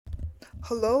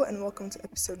Hello and welcome to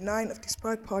episode 9 of the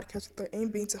Spark podcast with our aim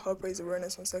being to help raise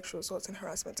awareness on sexual assault and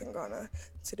harassment in Ghana.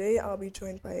 Today I'll be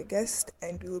joined by a guest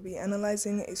and we will be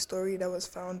analyzing a story that was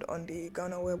found on the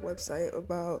Ghana Web website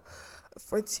about a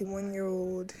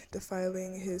 41-year-old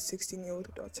defiling his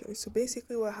 16-year-old daughter. So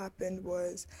basically what happened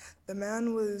was the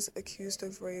man was accused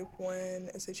of rape when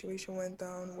a situation went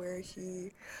down where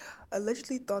he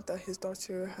allegedly thought that his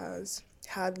daughter has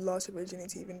had lost her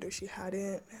virginity even though she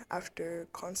hadn't, after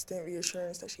constant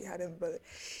reassurance that she hadn't, but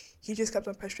he just kept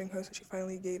on pestering her, so she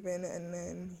finally gave in, and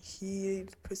then he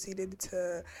proceeded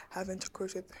to have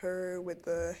intercourse with her with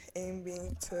the aim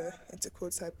being to, into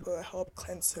quotes I put, help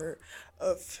cleanse her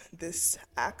of this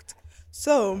act.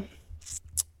 So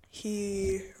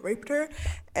he raped her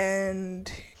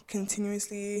and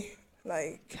continuously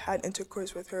had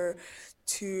intercourse with her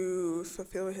to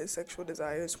fulfill his sexual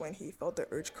desires when he felt the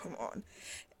urge come on.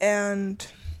 And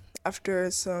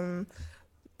after some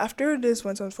after this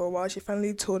went on for a while, she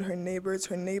finally told her neighbors.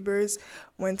 Her neighbors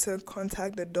went to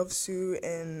contact the Dove Sioux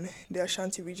in the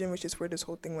Ashanti region, which is where this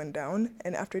whole thing went down.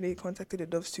 And after they contacted the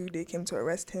Dove Sioux, they came to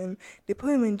arrest him. They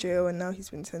put him in jail, and now he's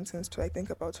been sentenced to, I think,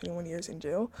 about 21 years in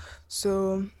jail.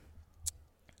 So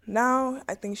now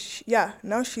I think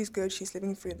now she's good, she's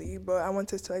living freely, but I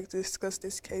wanted to discuss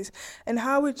this case and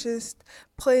how it just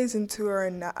plays into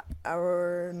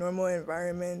our normal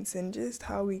environments and just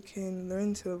how we can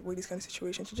learn to avoid these kind of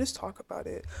situations, to just talk about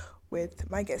it with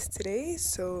my guest today.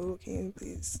 So can you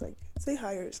please say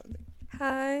hi or something?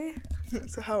 Hi.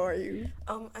 So how are you?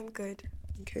 I'm good.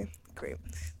 Okay, great.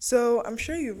 So I'm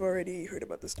sure you've already heard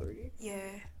about the story. Yeah.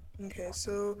 Okay,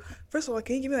 so first of all,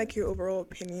 can you give me your overall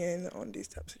opinion on these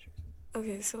types of situations?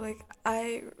 Okay, so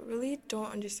I really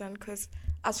don't understand because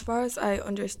as far as I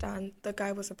understand, the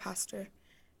guy was a pastor,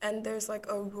 and there's a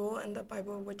rule in the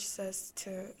Bible which says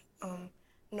to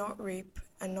not rape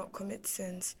and not commit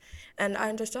sins, and I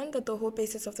understand that the whole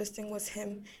basis of this thing was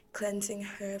him cleansing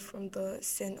her from the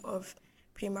sin of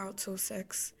premarital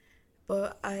sex.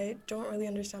 But I don't really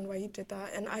understand why he did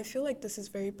that. And I feel like this is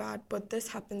very bad, but this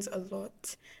happens a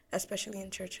lot, especially in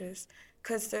churches.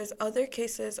 Because there's other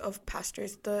cases of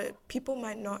pastors. The people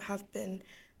might not have been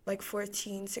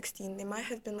 14, 16. They might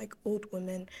have been old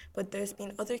women. But there's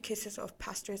been other cases of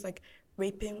pastors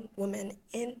raping women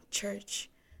in church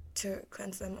to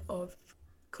cleanse them of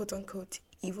quote unquote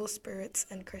evil spirits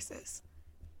and curses.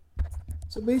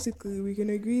 So basically, we can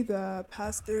agree that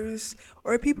pastors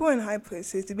or people in high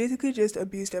places, they basically just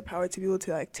abuse their power to be able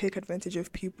to take advantage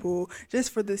of people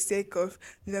just for the sake of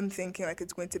them thinking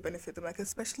it's going to benefit them.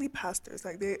 Especially pastors,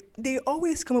 they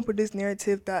always come up with this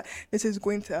narrative that this is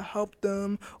going to help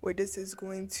them or this is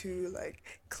going to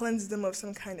cleanse them of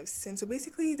some kind of sin. So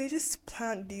basically, they just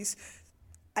plant these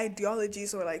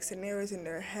ideologies or scenarios in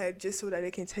their head just so that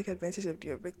they can take advantage of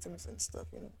their victims and stuff.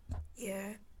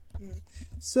 Yeah.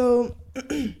 So,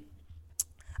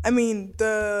 I mean,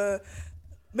 the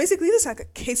basically this is a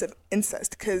case of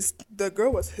incest because the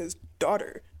girl was his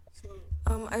daughter.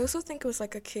 I also think it was a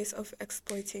case of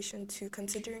exploitation too,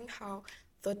 considering how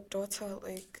the daughter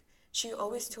she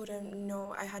always told him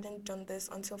no, I hadn't done this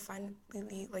until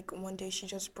finally one day she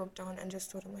just broke down and just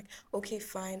told him okay,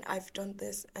 fine, I've done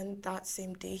this, and that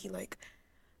same day he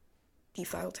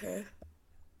defiled her.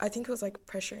 I think it was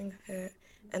pressuring her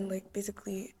and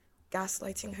basically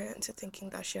gaslighting her into thinking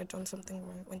that she had done something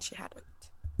wrong when she hadn't.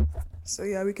 So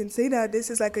yeah, we can say that this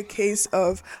is a case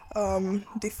of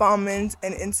defilement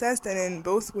and incest, and in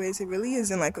both ways, it really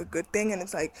isn't a good thing, and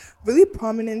it's really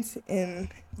prominent in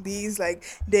these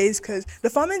days because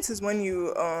defilement is when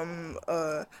you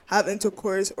have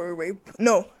intercourse or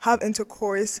have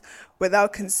intercourse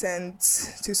without consent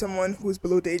to someone who's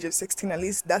below the age of 16. At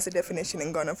least that's the definition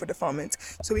in Ghana for defilement.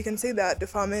 So we can say that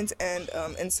defilement and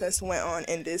incest went on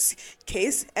in this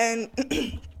case, and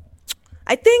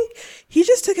I think he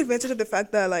just took advantage of the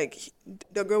fact that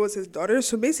the girl was his daughter.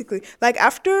 So basically,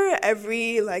 after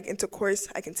every intercourse,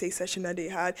 I can say, session that they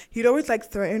had, he'd always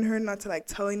threaten her not to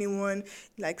tell anyone,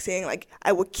 saying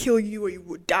I will kill you or you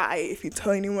will die if you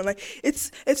tell anyone.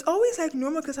 It's always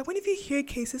normal because when if you hear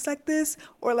cases like this,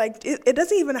 or it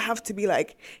doesn't even have to be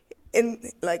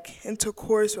in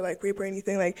intercourse or rape or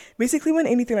anything. Basically when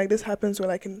anything like this happens,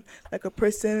 or a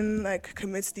person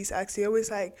commits these acts, they always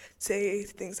say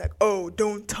things oh,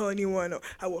 don't tell anyone, or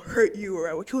I will hurt you, or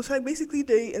I will kill. So basically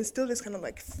they instill this kind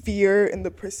of fear in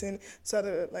the person so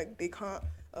that they can't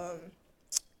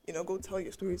go tell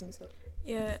your stories and stuff.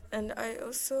 Yeah, and I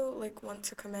also like want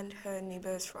to commend her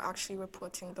neighbors for actually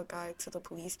reporting the guy to the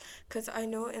police because I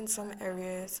know in some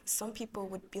areas some people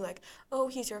would be like, "Oh,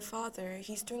 he's your father.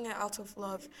 He's doing it out of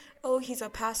love. Oh, he's a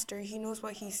pastor. He knows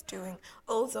what he's doing.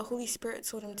 Oh, the Holy Spirit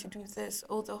told him to do this.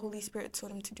 Oh, the Holy Spirit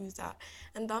told him to do that."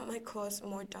 And that might cause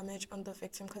more damage on the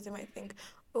victim because they might think,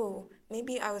 "Oh,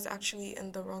 maybe I was actually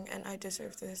in the wrong and I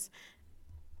deserve this."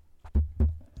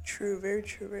 True, very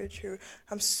true, very true.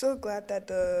 I'm so glad that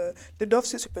the Dove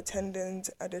superintendent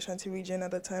at the Shanti region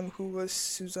at the time, who was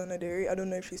Susanna Derry, I don't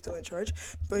know if she's still in charge,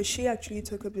 but she actually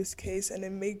took up this case and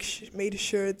then made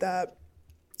sure that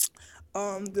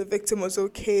the victim was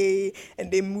okay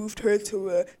and they moved her to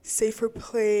a safer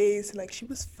place. Like she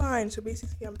was fine. So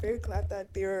basically, I'm very glad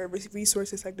that there are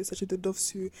resources like this, such as the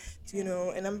Dovsu, you Yeah.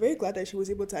 know. And I'm very glad that she was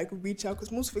able to like reach out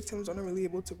because most victims are not really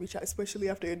able to reach out, especially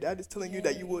after your dad is telling you Yeah,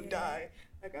 that you will yeah. die.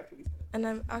 Like after these. And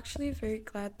I'm actually very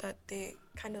glad that they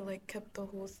kind of like kept the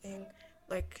whole thing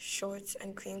like short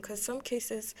and clean because some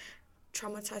cases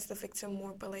traumatize the victim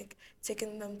more by like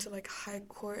taking them to like high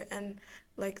court and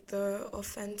like the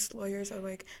offense lawyers are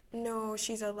like, no,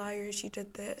 she's a liar, she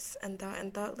did this and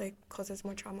that like causes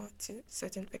more trauma to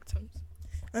certain victims.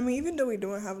 I mean, even though we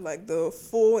don't have like the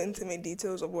full intimate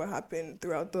details of what happened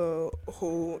throughout the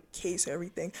whole case and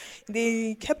everything,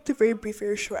 they kept it very brief,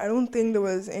 very short. I don't think there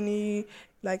was any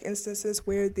like instances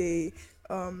where they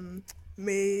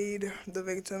made the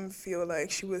victim feel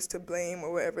like she was to blame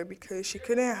or whatever because she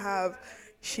couldn't have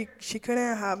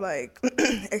like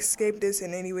escaped this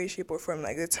in any way, shape or form.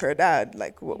 Like it's her dad.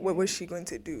 Like what Yeah, was she going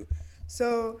to do?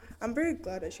 So I'm very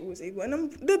glad that she was able,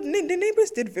 and the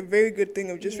neighbors did a very good thing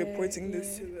of just yeah, reporting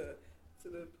this yeah. to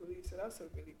the police. So that's a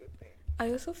really good thing.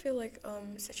 I also feel like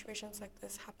situations like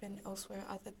this happen elsewhere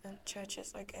other than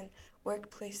churches, like in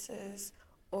workplaces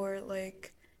or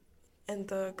like in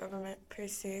the government per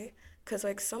se, because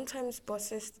like sometimes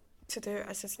bosses to their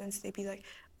assistants they be like,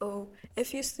 oh,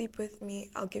 if you sleep with me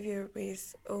I'll give you a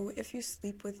raise, oh, if you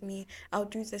sleep with me I'll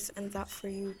do this and that for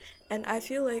you. And I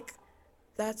feel like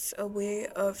that's a way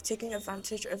of taking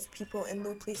advantage of people in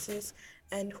low places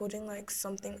and holding like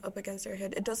something up against their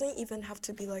head. It doesn't even have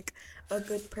to be like a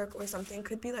good perk or something. It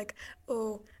could be like,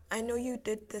 oh, I know you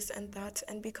did this and that,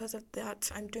 and because of that,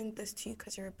 I'm doing this to you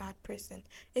because you're a bad person.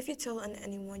 If you tell on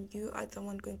anyone, you are the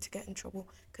one going to get in trouble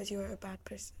because you are a bad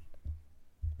person.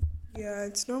 Yeah,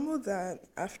 it's normal that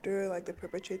after like the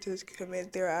perpetrators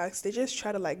commit their acts, they just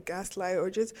try to like gaslight or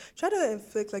just try to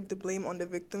inflict like the blame on the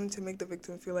victim to make the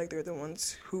victim feel like they're the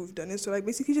ones who've done it. So like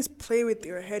basically just play with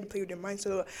your head, play with your mind.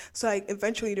 So like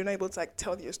eventually they're not able to like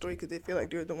tell your story because they feel like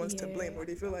they're the ones to blame Yeah, or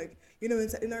they feel like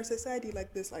in our society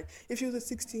like this, like if she was a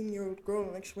 16-year-old girl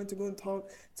and like she went to go and talk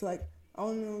to like I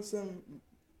don't know some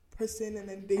person and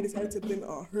then they decided to blame it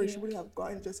on her, yeah, she wouldn't have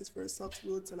gotten justice for herself to be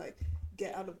able to like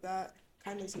get out of that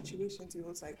kind of situation to be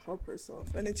able to like help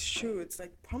herself. And it's true, it's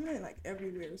like prominent like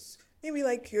everywhere. Maybe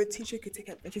like your teacher could take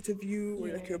advantage of you or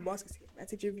like yeah, your boss could take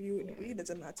advantage of you. yeah, It really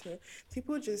doesn't matter.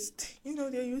 People just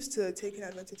they're used to taking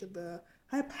advantage of the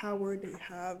high power they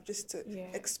have just to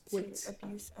yeah, to exploit.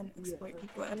 abuse and Yeah. exploit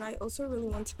people. And I also really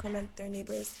want to commend their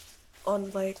neighbors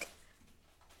on like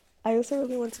I also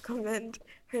really want to commend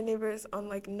her neighbors on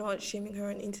like not shaming her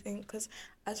or anything because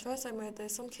as far as I'm aware,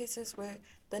 there's some cases where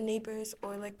the neighbors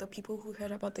or like the people who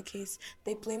heard about the case,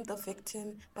 they blame the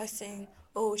victim by saying,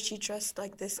 oh, she dressed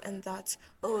like this and that,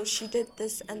 oh, she did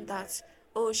this and that,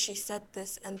 oh, she said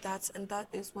this and that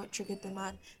is what triggered the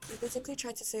man. They basically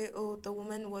tried to say, oh, the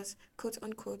woman was quote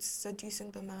unquote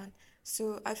seducing the man.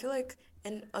 So I feel like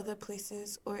in other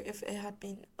places, or if it had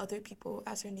been other people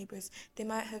as her neighbors, they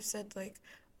might have said like,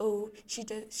 oh, she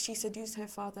seduced her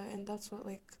father and that's what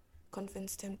like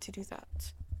convinced him to do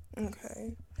that.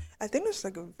 Okay. I think it's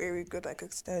like a very good like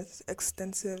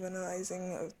extensive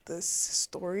analyzing of this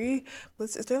story.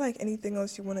 But is there like anything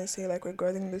else you want to say like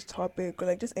regarding this topic or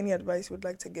like just any advice you would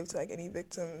like to give to like any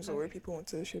victims or Okay. people who want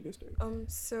to share their story?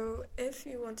 So if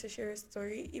you want to share a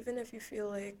story, even if you feel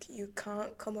like you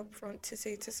can't come up front to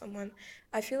say to someone,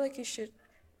 I feel like you should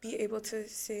be able to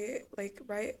say like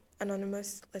write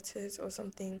anonymous letters or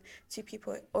something to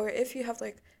people, or if you have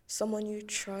like someone you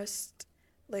trust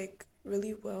like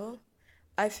really well,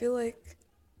 I feel like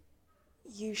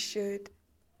you should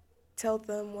tell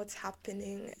them what's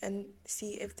happening and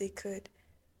see if they could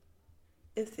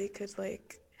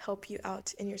like help you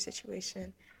out in your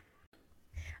situation.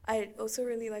 I'd also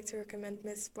really like to recommend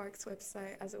Miss Spark's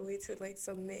website as a way to like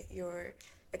submit your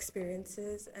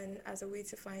experiences and as a way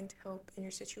to find help in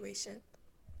your situation.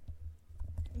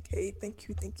 Okay, thank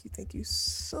you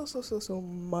so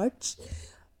much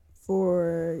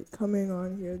for coming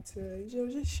on here to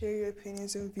just share your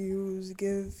opinions and views,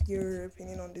 give your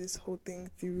opinion on this whole thing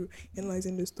through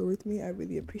analyzing the story with me. I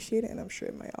really appreciate it, and I'm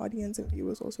sure my audience and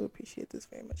viewers also appreciate this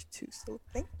very much too. So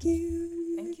thank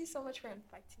you. Thank you so much for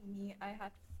inviting me. I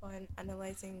had fun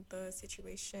analyzing the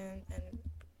situation and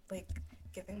like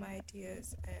giving my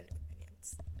ideas and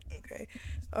opinions. Okay.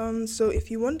 So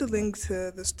if you want the link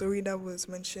to the story that was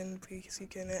mentioned, please you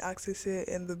can access it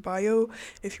in the bio.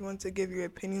 If you want to give your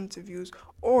opinion to views,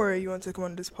 or you want to come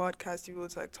on this podcast, you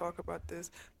would like talk about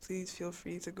this, please feel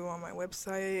free to go on my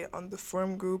website, on the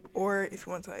forum group, or if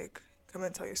you want to like come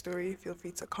and tell your story, feel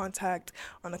free to contact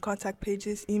on the contact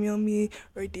pages, email me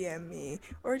or DM me,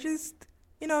 or just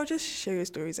just share your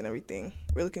stories and everything.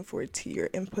 We're looking forward to your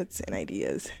inputs and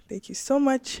ideas. Thank you so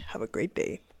much. Have a great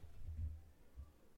day.